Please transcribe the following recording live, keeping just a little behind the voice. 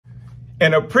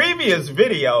In a previous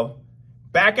video,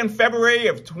 back in February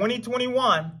of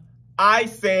 2021, I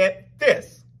said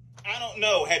this. I don't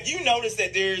know. Have you noticed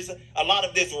that there's a lot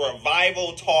of this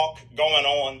revival talk going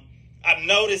on? I've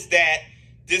noticed that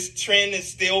this trend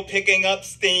is still picking up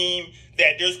steam,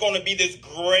 that there's going to be this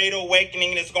great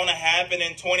awakening that's going to happen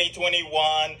in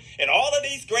 2021. And all of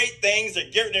these great things are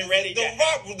getting ready to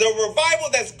happen. The revival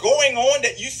that's going on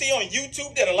that you see on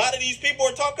YouTube that a lot of these people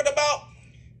are talking about,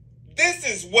 this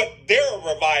is what their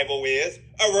revival is.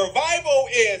 A revival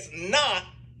is not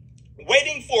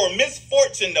waiting for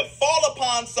misfortune to fall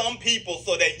upon some people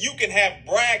so that you can have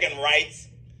bragging rights.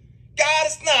 God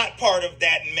is not part of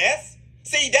that mess.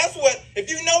 See, that's what, if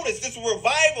you notice, this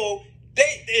revival,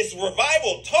 it's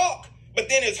revival talk, but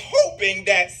then it's hoping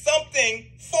that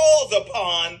something falls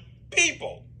upon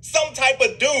people. Some type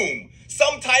of doom,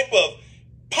 some type of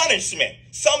punishment,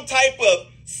 some type of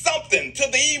something to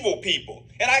the evil people.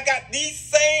 And I got these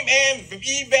same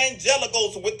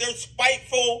evangelicals with their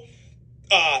spiteful,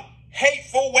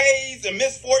 hateful ways and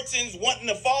misfortunes wanting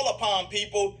to fall upon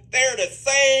people. They're the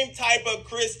same type of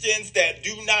Christians that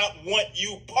do not want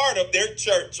you part of their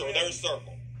church or their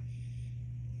circle.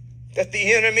 That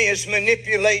the enemy is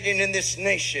manipulating in this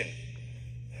nation.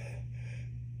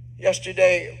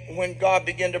 Yesterday, when God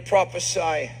began to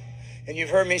prophesy, and you've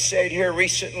heard me say it here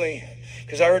recently,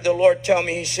 because I heard the Lord tell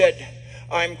me, he said,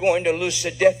 I'm going to loose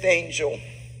a death angel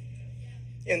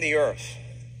in the earth.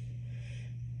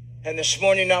 And this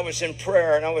morning I was in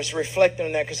prayer and I was reflecting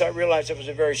on that because I realized it was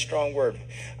a very strong word.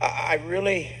 I'm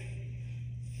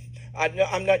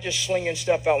not just slinging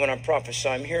stuff out when I prophesy.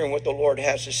 I'm hearing what the Lord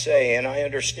has to say, and I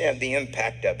understand the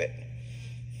impact of it.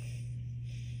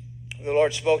 The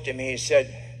Lord spoke to me. He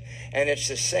said, and it's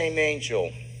the same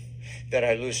angel that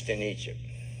I loosed in Egypt.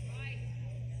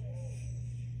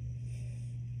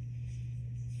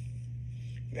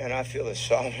 Man, I feel the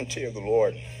sovereignty of the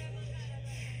Lord.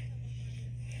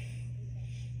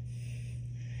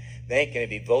 They ain't going to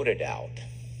be voted out.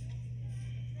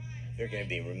 They're going to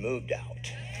be removed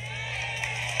out.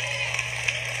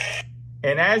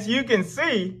 And as you can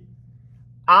see,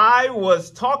 I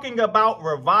was talking about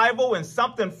revival and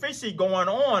something fishy going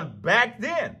on back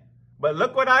then. But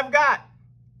look what I've got.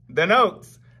 The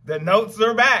notes. The notes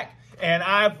are back. And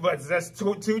that's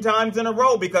two times in a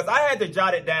row because I had to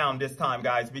jot it down this time,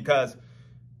 guys, because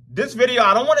this video,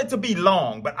 I don't want it to be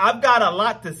long, but I've got a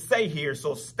lot to say here.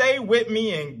 So stay with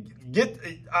me and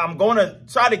I'm going to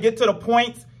try to get to the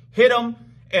points, hit them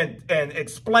and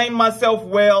explain myself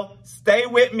well. Stay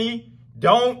with me.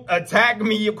 Don't attack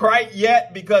me quite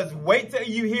yet because wait till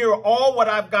you hear all what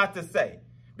I've got to say.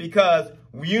 Because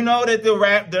you know that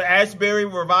the Ashbury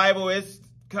revival is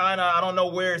kind of, I don't know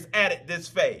where it's at this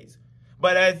phase.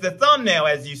 But as the thumbnail,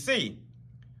 as you see,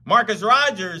 Marcus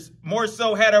Rogers more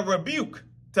so had a rebuke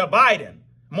to Biden.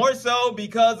 More so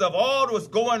because of all what's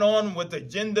going on with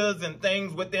agendas and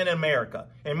things within America.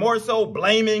 And more so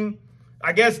blaming,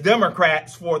 I guess,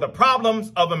 Democrats for the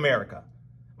problems of America.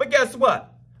 But guess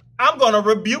what? I'm going to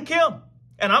rebuke him.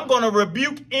 And I'm going to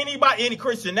rebuke anybody, any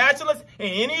Christian nationalist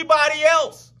and anybody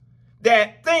else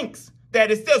that thinks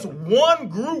that it's just one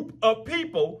group of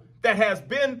people that has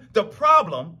been the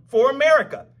problem for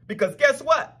America. Because guess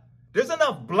what? There's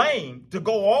enough blame to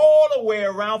go all the way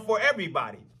around for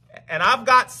everybody. And I've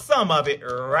got some of it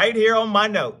right here on my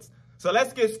notes. So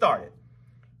let's get started.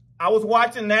 I was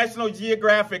watching National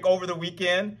Geographic over the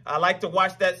weekend. I like to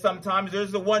watch that sometimes.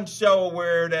 There's the one show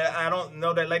where I don't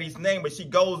know that lady's name, but she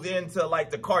goes into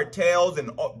like the cartels and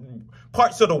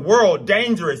parts of the world,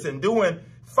 dangerous and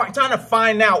trying to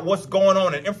find out what's going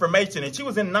on and information. And she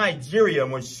was in Nigeria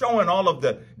and was showing all of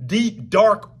the deep,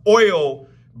 dark oil,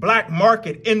 black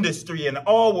market industry and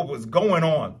all what was going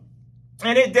on.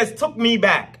 And it just took me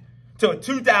back to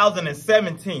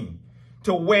 2017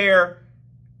 to where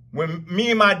when me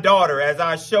and my daughter, as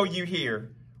I show you here,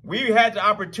 we had the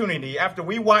opportunity after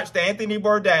we watched Anthony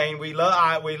Bourdain. We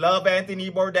love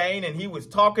Anthony Bourdain, and he was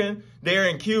talking there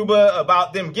in Cuba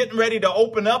about them getting ready to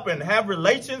open up and have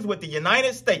relations with the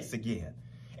United States again.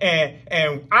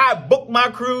 And I booked my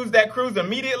cruise, that cruise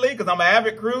immediately because I'm an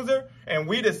avid cruiser, and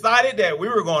we decided that we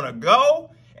were going to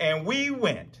go, and we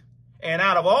went. And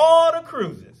out of all the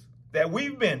cruises that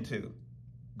we've been to,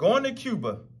 going to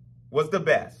Cuba was the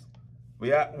best.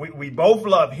 We both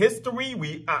love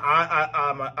history.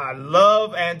 I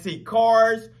love antique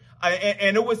cars.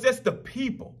 And it was just the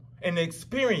people and the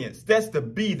experience just to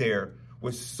be there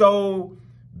was so,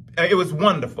 it was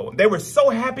wonderful. They were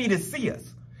so happy to see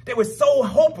us. They were so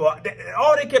hopeful.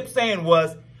 All they kept saying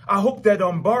was, I hope that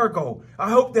embargo,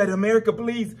 I hope that America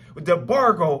believes with the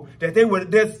embargo, that they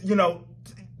would just,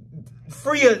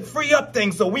 free up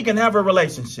things so we can have a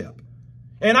relationship.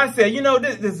 And I said, you know,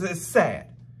 this is sad.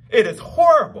 It is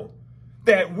horrible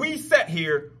that we sat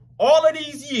here all of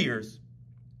these years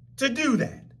to do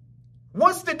that.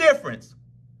 What's the difference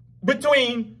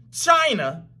between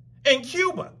China and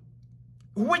Cuba?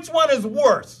 Which one is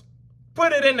worse?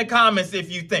 Put it in the comments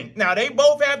if you think. Now, they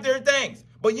both have their things.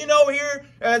 But you know, here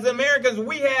as Americans,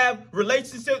 we have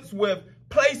relationships with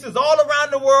places all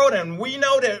around the world. And we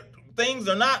know that things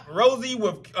are not rosy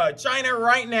with China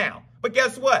right now. But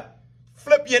guess what?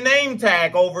 Flip your name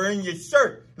tag over in your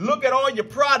shirt. Look at all your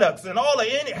products and more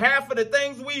than half of the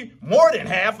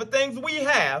things we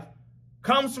have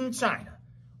comes from China.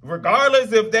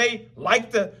 Regardless if they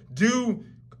like to do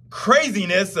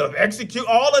craziness of execute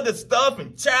all of the stuff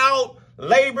and child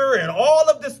labor and all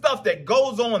of the stuff that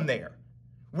goes on there.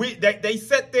 They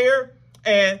sit there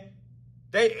and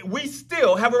we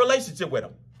still have a relationship with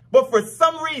them. But for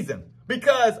some reason,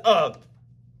 because of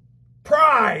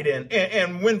pride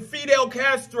and when Fidel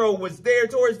Castro was there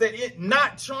towards that,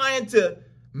 not trying to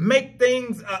make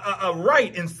things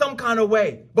right in some kind of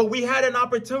way, but we had an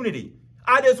opportunity.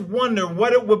 I just wonder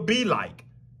what it would be like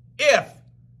if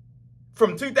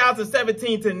from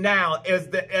 2017 to now,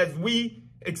 as we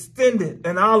extended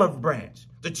an olive branch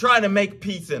to try to make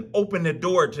peace and open the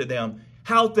door to them,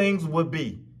 how things would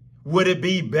be. Would it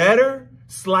be better?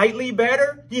 Slightly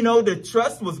better? You know, the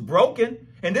trust was broken.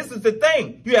 And this is the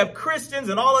thing. You have Christians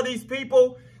and all of these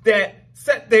people that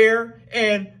sit there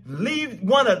and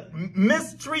want to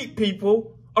mistreat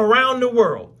people around the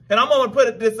world. And I'm going to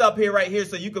put this up here right here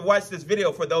so you can watch this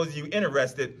video for those of you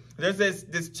interested. There's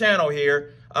this channel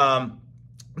here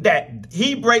that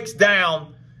he breaks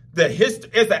down the history.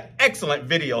 It's an excellent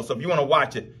video, so if you want to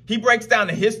watch it. He breaks down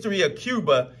the history of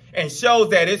Cuba and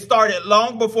shows that it started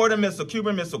long before the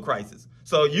Cuban Missile Crisis.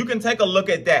 So you can take a look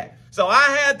at that. So I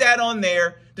had that on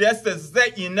there just to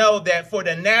let you know that for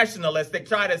the nationalists that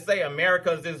try to say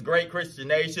America is this great Christian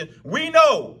nation, we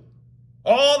know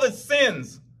all the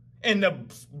sins and the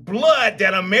blood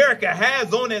that America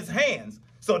has on its hands.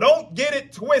 So don't get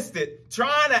it twisted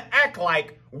trying to act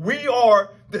like we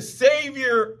are the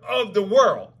savior of the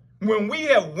world when we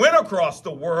have went across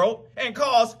the world and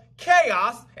caused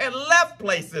chaos and left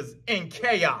places in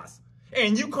chaos.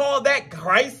 And you call that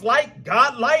Christ-like,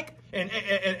 God-like,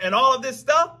 and all of this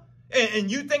stuff?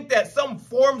 And you think that some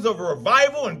forms of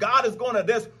revival and God is going to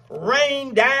just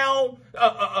rain down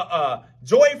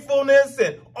joyfulness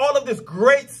and all of this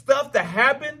great stuff to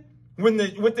happen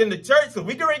within the church? So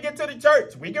we can get to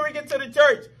the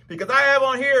church. Because I have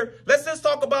on here, let's just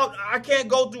talk about, I can't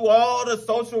go through all the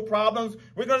social problems.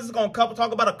 We're just going to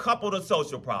talk about a couple of the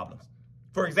social problems.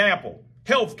 For example,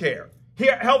 healthcare.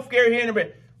 Healthcare here in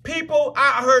America. People,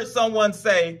 I heard someone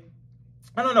say,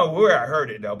 I don't know where I heard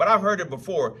it though, but I've heard it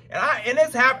before. And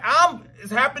it's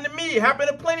happened to me. It happened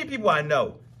to plenty of people I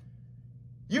know.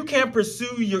 You can't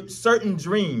pursue your certain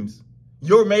dreams.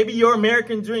 Maybe your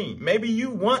American dream. Maybe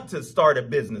you want to start a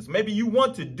business. Maybe you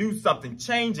want to do something,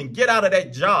 change and get out of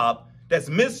that job that's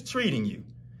mistreating you.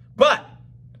 But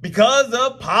because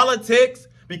of politics,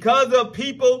 because of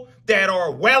people that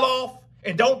are well off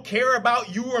and don't care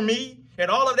about you or me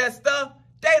and all of that stuff,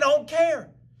 they don't care.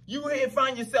 You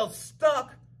find yourself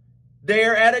stuck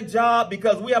there at a job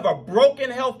because we have a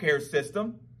broken healthcare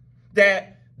system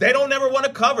that they don't ever want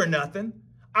to cover nothing.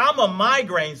 I'm a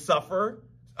migraine sufferer,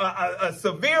 a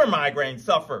severe migraine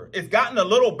sufferer. It's gotten a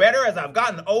little better as I've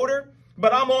gotten older,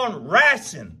 but I'm on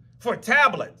ration for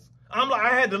tablets.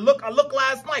 I looked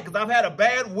last night because I've had a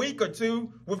bad week or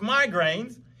two with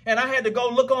migraines, and I had to go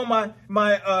look on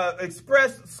my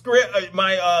express script,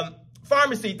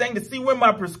 pharmacy thing to see when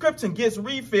my prescription gets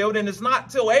refilled, and it's not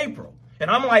till April. And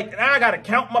I'm like, now I got to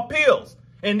count my pills.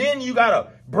 And then you got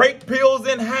to break pills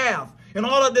in half and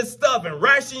all of this stuff and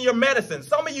ration your medicine.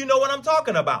 Some of you know what I'm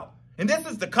talking about. And this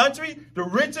is the country, the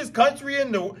richest country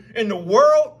in the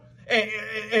world. And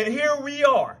here we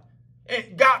are.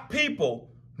 It got people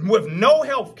with no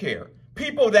health care,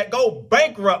 people that go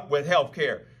bankrupt with health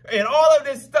care and all of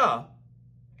this stuff.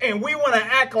 And we want to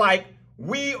act like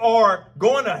we are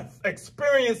going to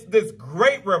experience this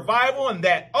great revival and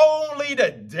that only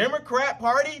the Democrat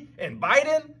Party and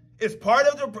Biden is part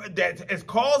of that has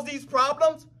caused these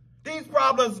problems. These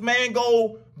problems, man,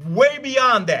 go way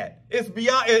beyond that.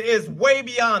 It's way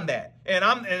beyond that.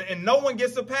 And no one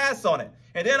gets a pass on it.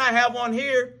 And then I have on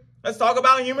here, let's talk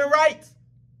about human rights.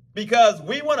 Because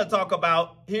we want to talk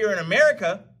about here in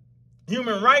America,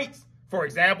 human rights. For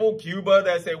example, Cuba,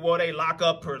 they say, well, they lock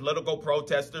up political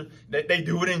protesters. They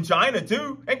do it in China,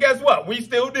 too. And guess what? We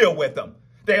still deal with them.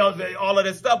 They all of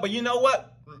this stuff. But you know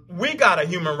what? We got a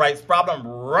human rights problem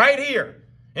right here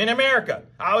in America.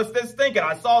 I was just thinking,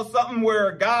 I saw something where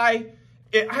a guy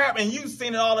It happens. You've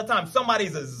seen it all the time.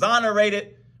 Somebody's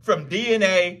exonerated from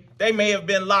DNA. They may have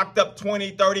been locked up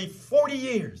 20, 30, 40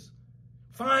 years.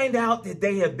 Find out that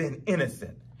they have been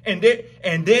innocent. And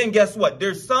then guess what?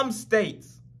 There's some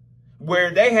states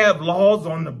where they have laws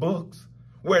on the books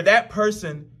where that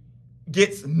person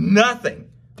gets nothing.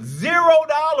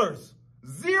 $0.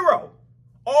 Zero.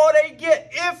 All they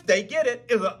get, if they get it,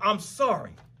 is a, I'm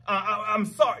sorry. I'm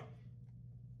sorry.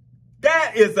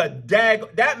 That is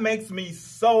that makes me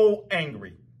so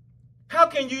angry. How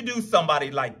can you do somebody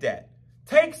like that?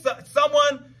 Take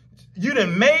someone, you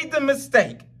done made the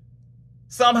mistake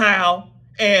somehow,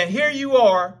 and here you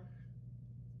are,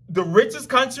 the richest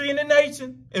country in the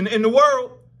nation, in the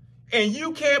world, and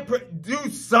you can't do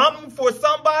something for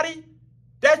somebody?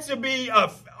 That should be,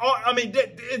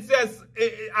 it's just,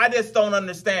 I just don't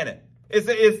understand it. It's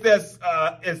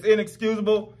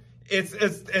inexcusable.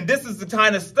 And this is the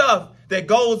kind of stuff that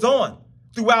goes on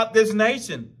throughout this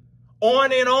nation,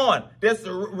 on and on. There's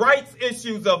the rights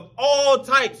issues of all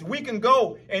types. We can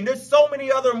go, and there's so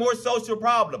many other more social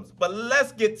problems. But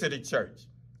let's get to the church.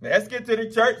 Let's get to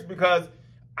the church, because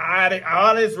I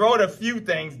just wrote a few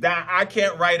things down. I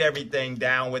can't write everything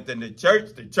down within the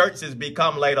church. The church has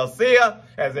become Laodicea,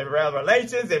 as in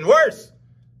Revelations, and worse,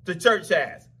 the church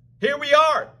has. Here we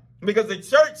are, because the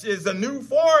church is a new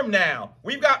form now.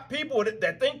 We've got people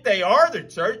that think they are the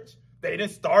church. They done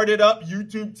started up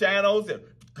YouTube channels and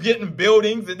getting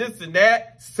buildings and this and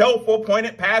that,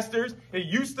 self-appointed pastors. It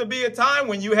used to be a time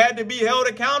when you had to be held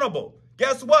accountable.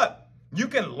 Guess what? You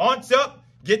can launch up,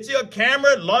 get you a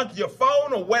camera, launch your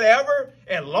phone or whatever,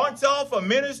 and launch off a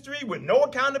ministry with no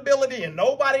accountability and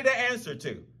nobody to answer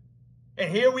to.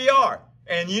 And here we are.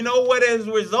 And you know what is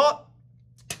the result?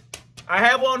 I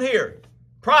have on here,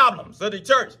 problems of the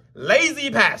church. Lazy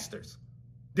pastors.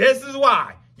 This is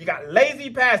why. You got lazy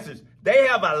pastors. They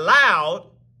have allowed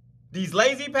these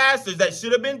lazy pastors that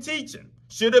should have been teaching,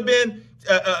 should have been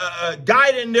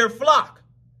guiding their flock.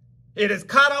 It has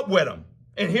caught up with them.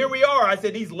 And here we are. I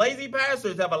said these lazy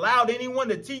pastors have allowed anyone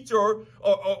to teach or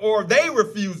they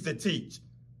refuse to teach.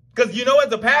 Because, you know,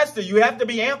 as a pastor, you have to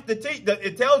be amped to teach.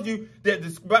 It tells you that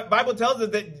the Bible tells us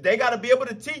that they got to be able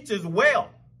to teach as well.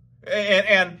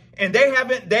 And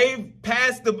they've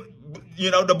passed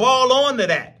the ball on to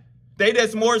that. They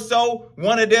just more so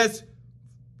want to just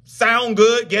sound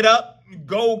good, get up,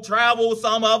 go travel,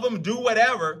 some of them, do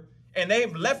whatever. And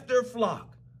they've left their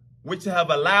flock, which have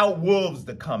allowed wolves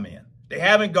to come in. They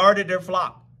haven't guarded their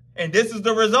flock. And this is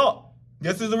the result.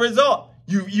 This is the result.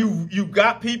 You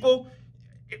got people.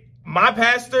 My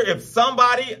pastor, if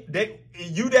somebody,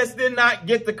 you just did not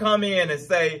get to come in and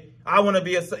say, I want to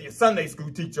be a Sunday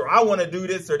school teacher. I want to do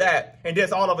this or that. And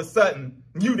just all of a sudden,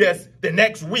 the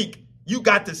next week, you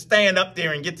got to stand up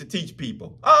there and get to teach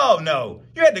people. Oh, no.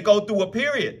 You had to go through a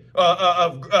period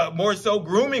of more so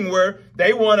grooming where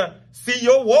they want to see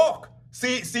your walk.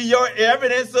 See your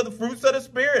evidence of the fruits of the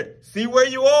Spirit. See where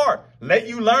you are. Let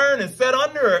you learn and sit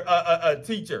under a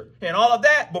teacher and all of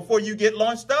that before you get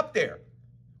launched up there.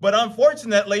 But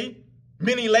unfortunately,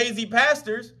 many lazy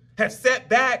pastors have sat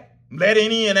back, let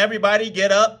any and everybody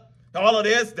get up. All of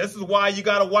this is why you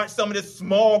got to watch some of this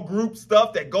small group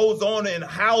stuff that goes on in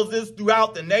houses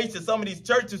throughout the nation. Some of these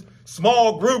churches,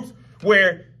 small groups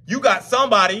where you got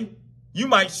somebody, you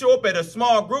might show up at a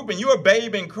small group and you're a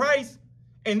babe in Christ.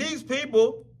 And these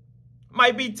people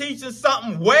might be teaching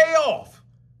something way off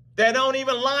that don't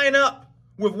even line up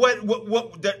with what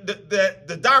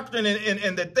the doctrine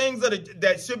and the things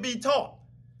that should be taught.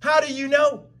 How do you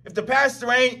know if the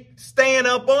pastor ain't staying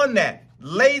up on that?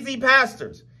 Lazy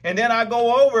pastors. And then I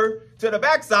go over to the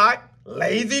backside,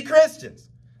 lazy Christians.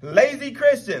 Lazy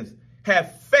Christians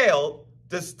have failed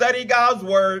to study God's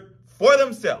word for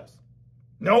themselves.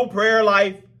 No prayer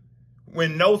life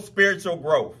with no spiritual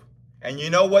growth. And you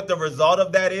know what the result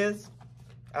of that is?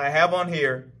 I have on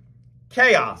here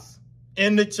chaos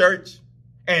in the church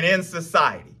and in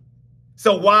society.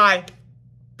 So why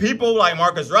people like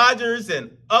Marcus Rogers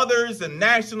and others and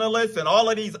nationalists and all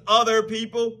of these other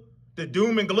people, the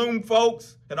doom and gloom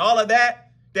folks and all of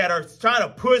that are trying to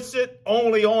push it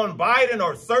only on Biden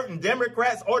or certain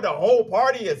Democrats or the whole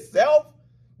party itself.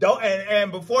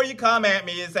 And before you come at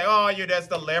me and say, oh, you're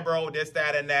just a liberal, this,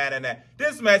 that, and that, and that.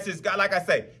 This message, like I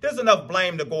say, there's enough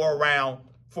blame to go around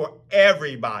for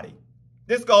everybody.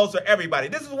 This goes for everybody.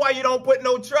 This is why you don't put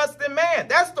no trust in man.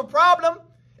 That's the problem.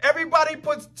 Everybody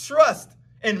puts trust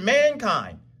in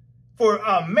mankind. For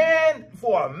a man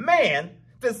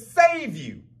to save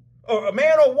you, or a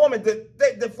man or woman,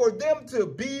 for them to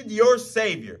be your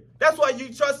savior. That's why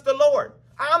you trust the Lord.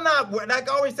 I'm not, like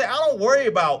I always say, I don't worry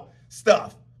about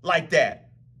stuff like that.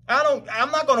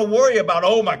 I'm not going to worry about,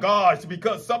 oh my gosh,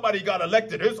 because somebody got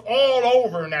elected. It's all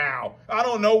over now. I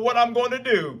don't know what I'm going to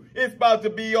do. It's about to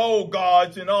be, oh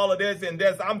gosh, and all of this and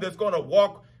this. I'm just going to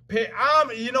walk.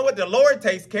 You know what? The Lord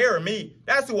takes care of me.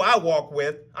 That's who I walk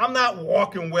with. I'm not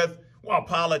walking with a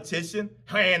politician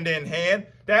hand in hand.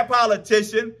 That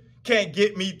politician can't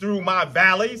get me through my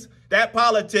valleys. That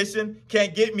politician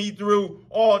can't get me through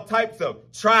all types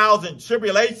of trials and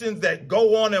tribulations that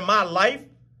go on in my life.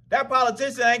 That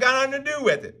politician ain't got nothing to do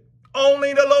with it.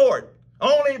 Only the Lord.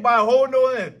 Only by holding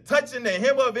on and touching the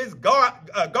hem of his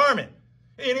garment.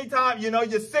 Anytime, you know,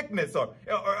 your sickness or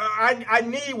I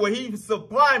need where he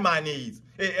supply my needs,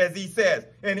 as he says.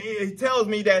 And he tells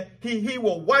me that he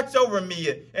will watch over me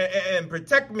and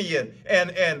protect me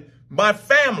and my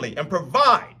family and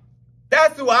provide.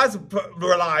 That's who I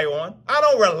rely on. I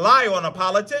don't rely on a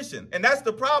politician. And that's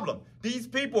the problem. These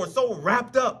people are so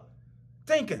wrapped up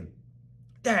thinking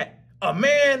that a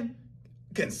man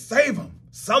can save them.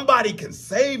 Somebody can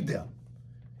save them.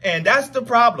 And that's the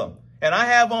problem. And I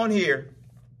have on here,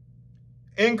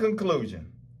 in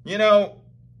conclusion, you know,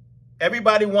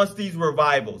 everybody wants these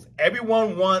revivals.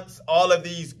 Everyone wants all of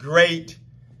these great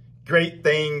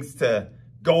things to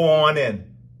go on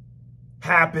and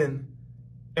happen.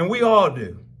 And we all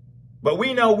do. But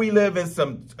we know we live in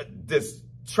some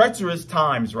treacherous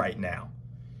times right now.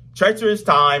 Treacherous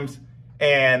times,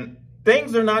 and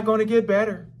things are not going to get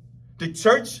better. The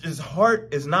church's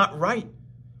heart is not right.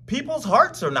 People's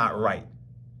hearts are not right.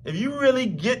 If you really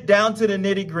get down to the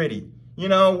nitty gritty, you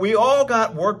know, we all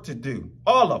got work to do.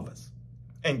 All of us.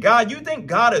 And God, you think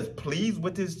God is pleased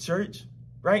with his church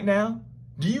right now?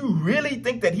 Do you really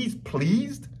think that he's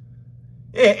pleased?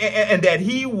 And that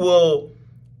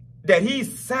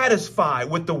he's satisfied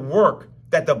with the work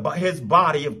that his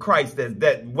body of Christ,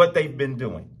 that what they've been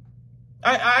doing?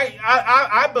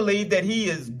 I believe that he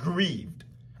is grieved.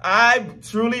 I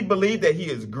truly believe that he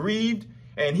is grieved,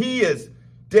 and he is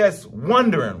just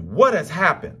wondering what has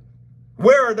happened.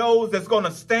 Where are those that's going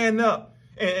to stand up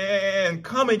and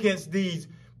come against these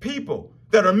people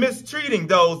that are mistreating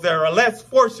those that are less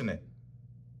fortunate?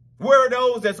 Where are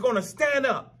those that's going to stand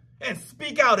up and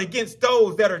speak out against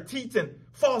those that are teaching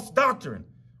false doctrine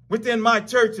within my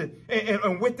church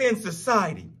and within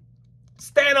society?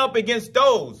 Stand up against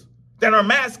those that are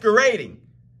masquerading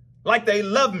like they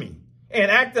love me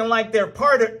and acting like they're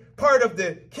part of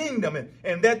the kingdom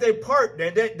and that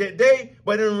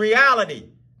but in reality,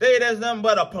 there's nothing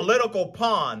but a political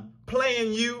pawn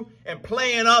playing you and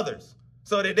playing others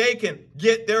so that they can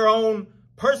get their own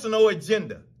personal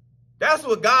agenda. That's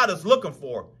what God is looking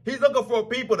for. He's looking for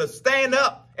people to stand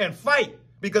up and fight,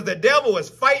 because the devil is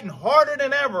fighting harder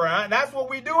than ever. And that's what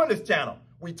we do in this channel.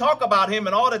 We talk about him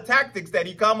and all the tactics that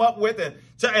he come up with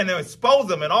and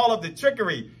expose him and all of the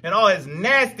trickery and all his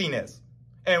nastiness.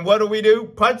 And what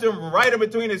do? Punch him right in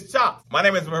between his chops. My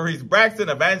name is Maurice Braxton.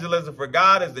 Evangelism for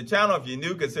God is the channel. If you're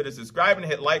new, consider subscribing,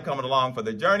 hit like, coming along for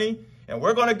the journey. And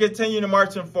we're going to continue to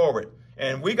marching forward.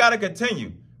 And we got to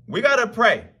continue. We got to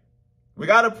pray. We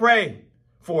got to pray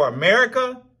for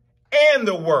America and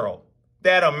the world.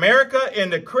 That America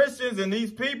and the Christians and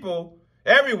these people,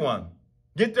 everyone,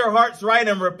 get their hearts right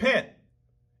and repent.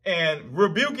 And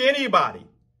rebuke anybody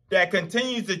that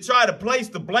continues to try to place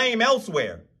the blame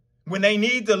elsewhere when they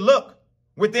need to look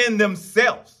within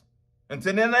themselves.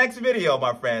 Until the next video,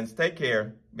 my friends, take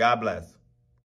care. God bless.